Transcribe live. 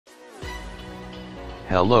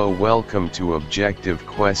Hello, welcome to Objective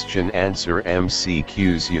Question Answer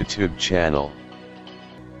MCQs YouTube channel.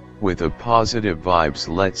 With a positive vibes,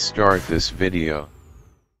 let's start this video.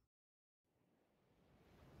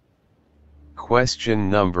 Question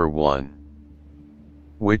number 1.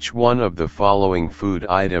 Which one of the following food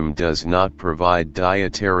item does not provide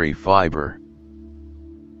dietary fiber?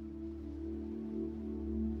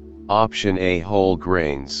 Option A, whole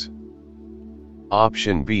grains.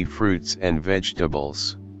 Option B, fruits and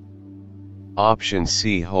vegetables. Option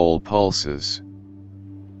C, whole pulses.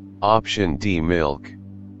 Option D, milk.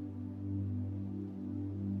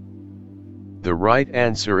 The right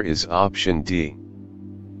answer is option D.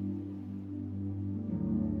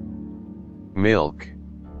 Milk.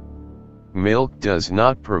 Milk does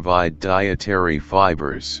not provide dietary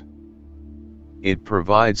fibers. It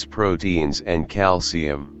provides proteins and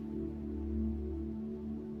calcium.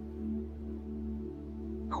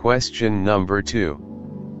 Question number 2.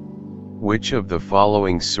 Which of the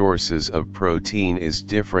following sources of protein is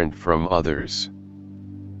different from others?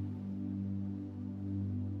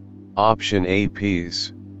 Option A,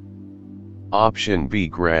 peas. Option B,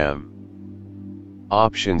 gram.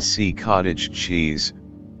 Option C, cottage cheese,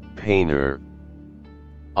 paneer.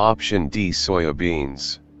 Option D,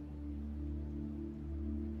 soybeans.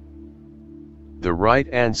 The right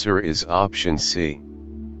answer is option C.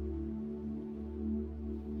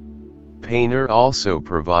 Paneer also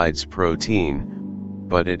provides protein,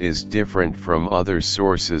 but it is different from other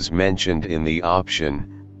sources mentioned in the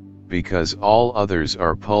option, because all others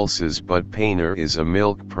are pulses but paneer is a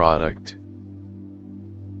milk product.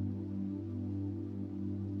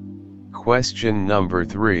 Question number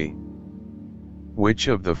 3. Which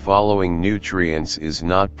of the following nutrients is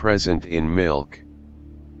not present in milk?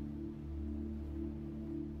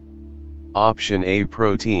 Option A,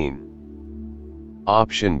 protein.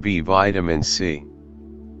 Option B, vitamin C.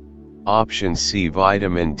 Option C,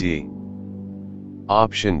 vitamin D.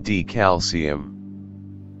 Option D, calcium.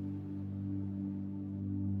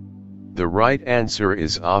 The right answer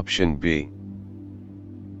is option B.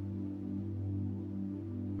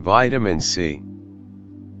 Vitamin C.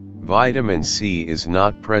 Vitamin C is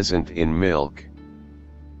not present in milk.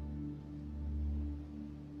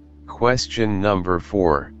 Question number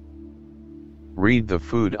 4. Read the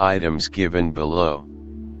food items given below.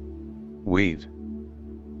 Wheat,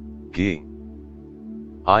 ghee,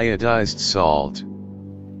 iodized salt,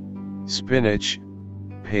 spinach,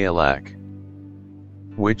 palak.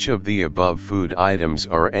 Which of the above food items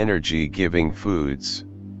are energy-giving foods?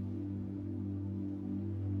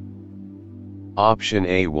 Option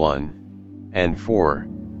A, 1 and 4.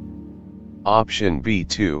 Option B,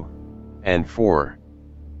 2 and 4.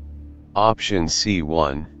 Option C,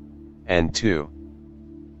 1 and 2.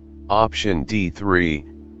 Option D, 3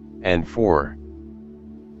 and 4.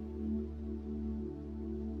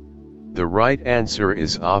 The right answer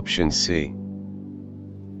is option C.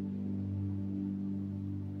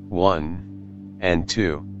 1 and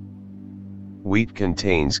 2. Wheat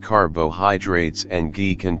contains carbohydrates and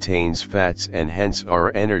ghee contains fats and hence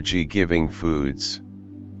are energy-giving foods.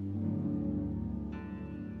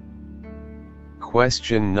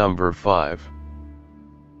 Question number 5.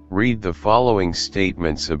 Read the following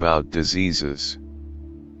statements about diseases.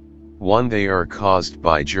 1. They are caused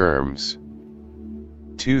by germs.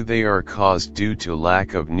 2. They are caused due to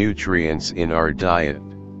lack of nutrients in our diet.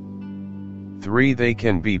 3. They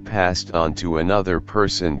can be passed on to another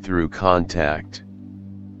person through contact.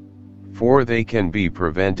 4. They can be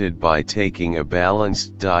prevented by taking a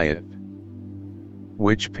balanced diet.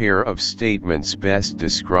 Which pair of statements best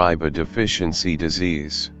describe a deficiency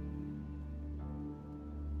disease?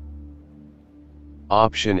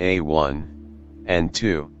 Option A, 1 and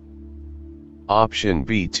 2. Option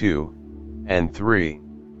B, 2 and 3.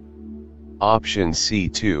 Option C,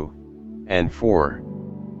 2 and 4.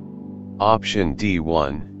 Option D,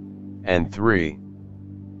 1 and 3.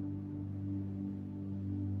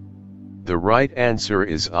 The right answer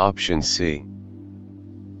is option C.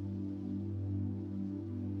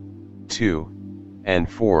 2 and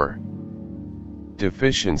 4.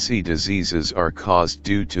 Deficiency diseases are caused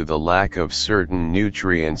due to the lack of certain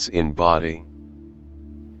nutrients in body.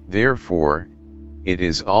 Therefore, it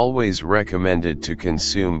is always recommended to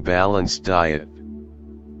consume balanced diet.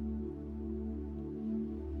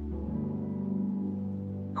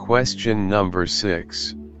 Question number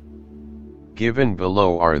 6. Given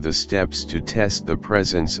below are the steps to test the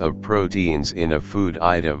presence of proteins in a food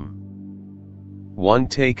item. 1.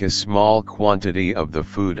 Take a small quantity of the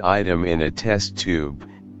food item in a test tube,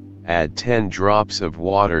 add 10 drops of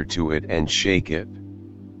water to it and shake it.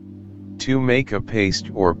 2. Make a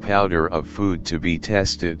paste or powder of food to be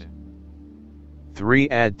tested. 3.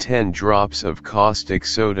 Add 10 drops of caustic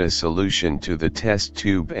soda solution to the test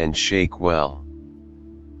tube and shake well.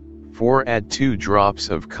 4. Add 2 drops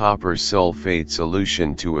of copper sulfate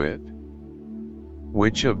solution to it.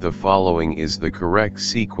 Which of the following is the correct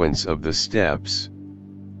sequence of the steps?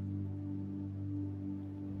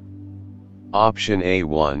 Option A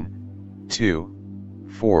 1, 2,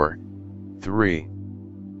 4, 3.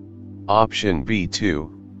 Option B 2,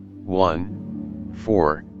 1,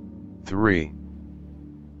 4, 3.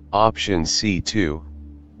 Option C 2,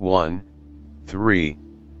 1, 3,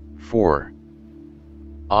 4.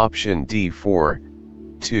 Option D 4,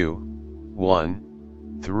 2,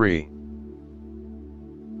 1, 3.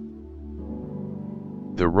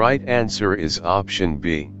 The right answer is option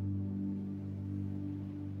B.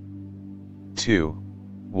 2,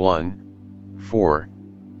 1, 4,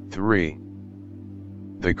 3.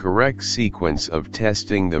 The correct sequence of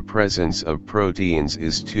testing the presence of proteins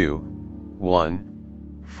is 2,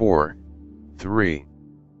 1, 4, 3.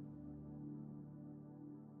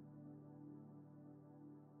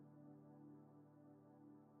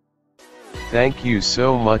 Thank you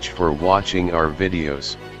so much for watching our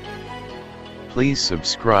videos. Please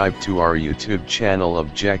subscribe to our YouTube channel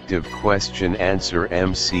Objective Question Answer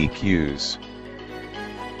MCQs.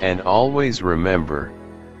 And always remember,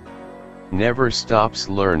 never stops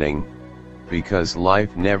learning, because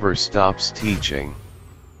life never stops teaching.